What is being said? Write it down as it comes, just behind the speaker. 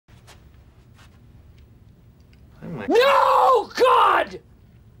No, God!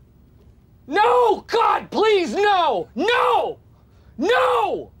 No, God, please, no! No!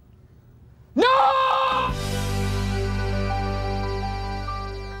 No! No!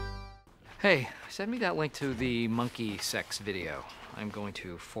 Hey, send me that link to the monkey sex video. I'm going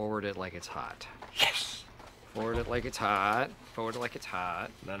to forward it like it's hot. Yes! Forward it like it's hot. Forward it like it's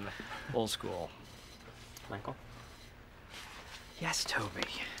hot. Then old school. Michael? Yes, Toby.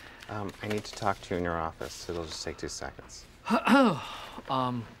 I need to talk to you in your office. It'll just take 2 seconds.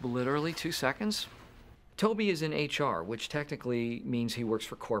 Literally 2 seconds? Toby is in HR, which technically means he works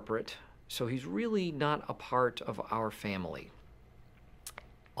for corporate, so he's really not a part of our family.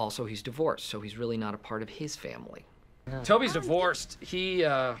 Also, he's divorced, so he's really not a part of his family. Yeah. Toby's divorced. He,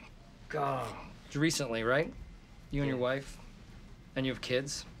 recently, right? You and your wife? And you have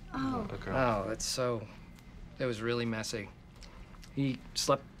kids? Oh. Oh, that's so... It was really messy. He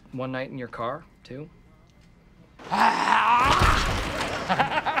slept one night in your car, too?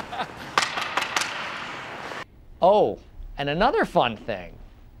 Oh, and another fun thing.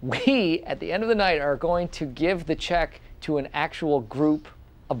 We, at the end of the night, are going to give the check to an actual group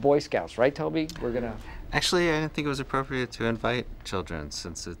of Boy Scouts, right, Toby? We're gonna... Actually, I didn't think it was appropriate to invite children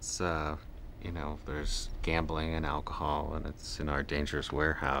since it's, you know, there's gambling and alcohol and it's in our dangerous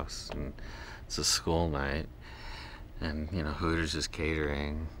warehouse and it's a school night and, you know, Hooters is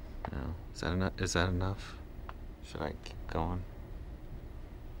catering. You know, is that enough? Should I keep going?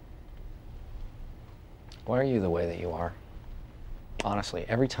 Why are you the way that you are? Honestly,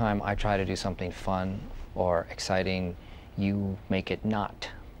 every time I try to do something fun or exciting, you make it not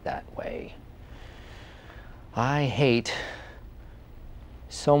that way. I hate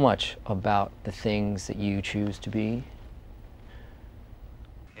so much about the things that you choose to be.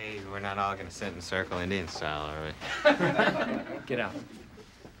 Hey, we're not all gonna sit in a circle Indian style, are we? Get out.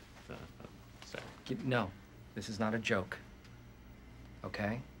 Sorry. No, this is not a joke,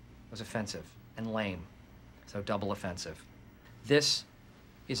 okay? It was offensive and lame, so double offensive. This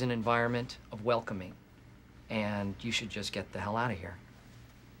is an environment of welcoming, and you should just get the hell out of here.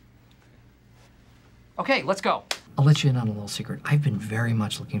 Okay, let's go. I'll let you in on a little secret. I've been very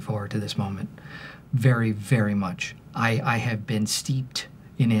much looking forward to this moment. Very, very much. I have been steeped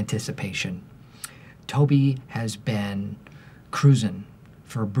in anticipation. Toby has been cruising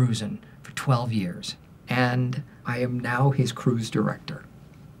for for 12 years, and I am now his cruise director,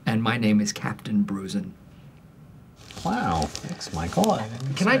 and my name is Captain Bruisin'. Wow, thanks, Michael.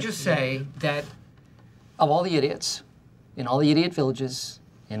 Can I just say that of all the idiots, in all the idiot villages,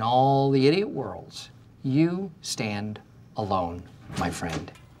 in all the idiot worlds, you stand alone, my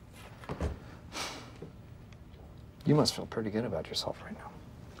friend. You must feel pretty good about yourself right now.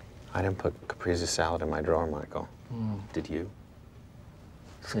 I didn't put caprese salad in my drawer, Michael. Did you?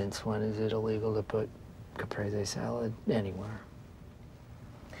 Since when is it illegal to put caprese salad anywhere?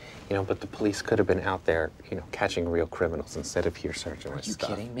 You know, but the police could have been out there, you know, catching real criminals instead of here searching my stuff.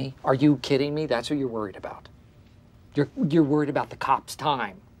 Are you kidding me? Are you kidding me? That's what you're worried about. You're worried about the cop's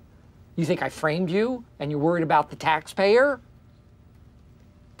time. You think I framed you and you're worried about the taxpayer?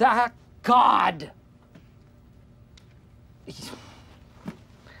 God!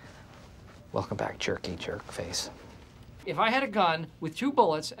 Welcome back, jerky jerk face. If I had a gun with 2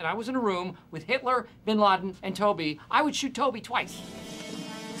 bullets and I was in a room with Hitler, Bin Laden, and Toby, I would shoot Toby twice.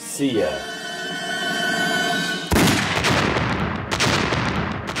 See ya.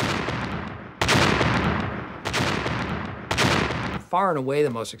 Far and away the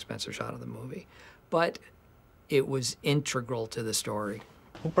most expensive shot of the movie, but it was integral to the story.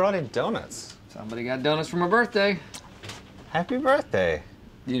 Who brought in donuts? Somebody got donuts for my birthday. Happy birthday.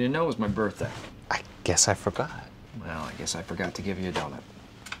 You didn't know it was my birthday. I guess I forgot. Well, I guess I forgot to give you a donut.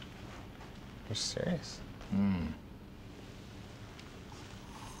 You're serious?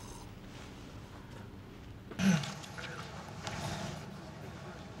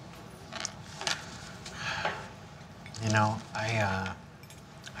 You know,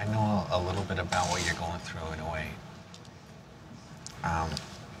 I know a little bit about what you're going through in a way.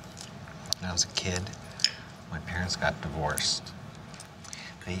 When I was a kid, my parents got divorced.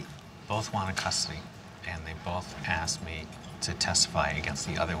 They both wanted custody, and they both asked me to testify against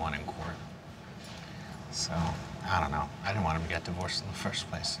the other one in court. So, I don't know. I didn't want them to get divorced in the first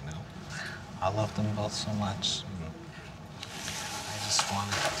place, you know. I loved them both so much. And I just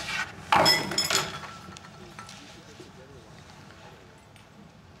wanted...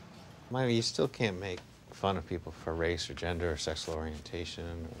 Maya, you still can't make fun of people for race or gender or sexual orientation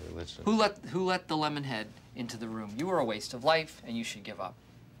or religion. Who let the lemon head into the room? You are a waste of life, and you should give up.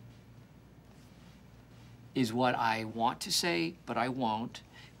 Is what I want to say, but I won't,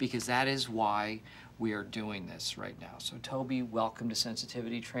 because that is why we are doing this right now. So Toby, welcome to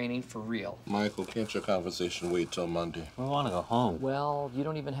sensitivity training for real. Michael, can't your conversation wait till Monday? We want to go home. Well, you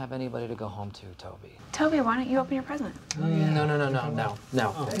don't even have anybody to go home to, Toby. Toby, why don't you open your present? No.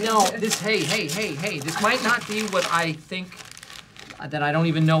 Hey, this might not be what I think, that I don't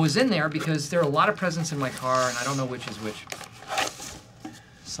even know is in there, because there are a lot of presents in my car and I don't know which is which.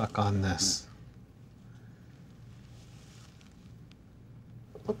 Suck on this.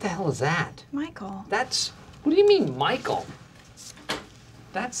 What the hell is that? Michael. What do you mean, Michael?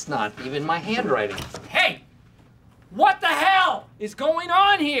 That's not even my handwriting. Hey! What the hell is going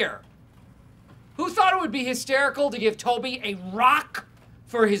on here? Who thought it would be hysterical to give Toby a rock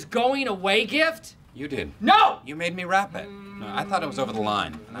for his going away gift? You did. No! You made me wrap it. No, I thought it was over the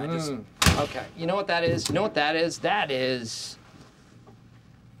line, and I just... Okay, you know what that is? That is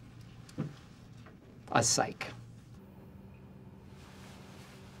a psych.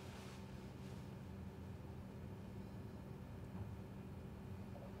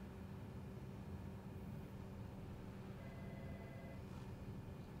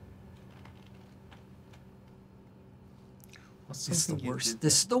 This is the worst.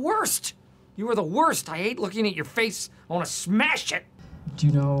 This is the worst. You are the worst. I hate looking at your face. I want to smash it. Do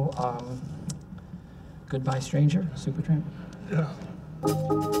you know Goodbye Stranger, Supertramp? Yeah.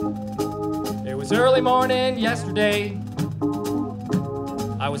 It was early morning yesterday.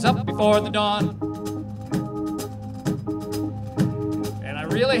 I was up before the dawn. And I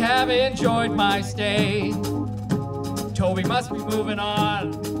really have enjoyed my stay. Toby must be moving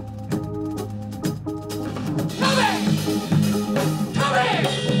on. Toby!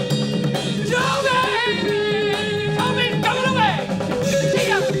 Toby!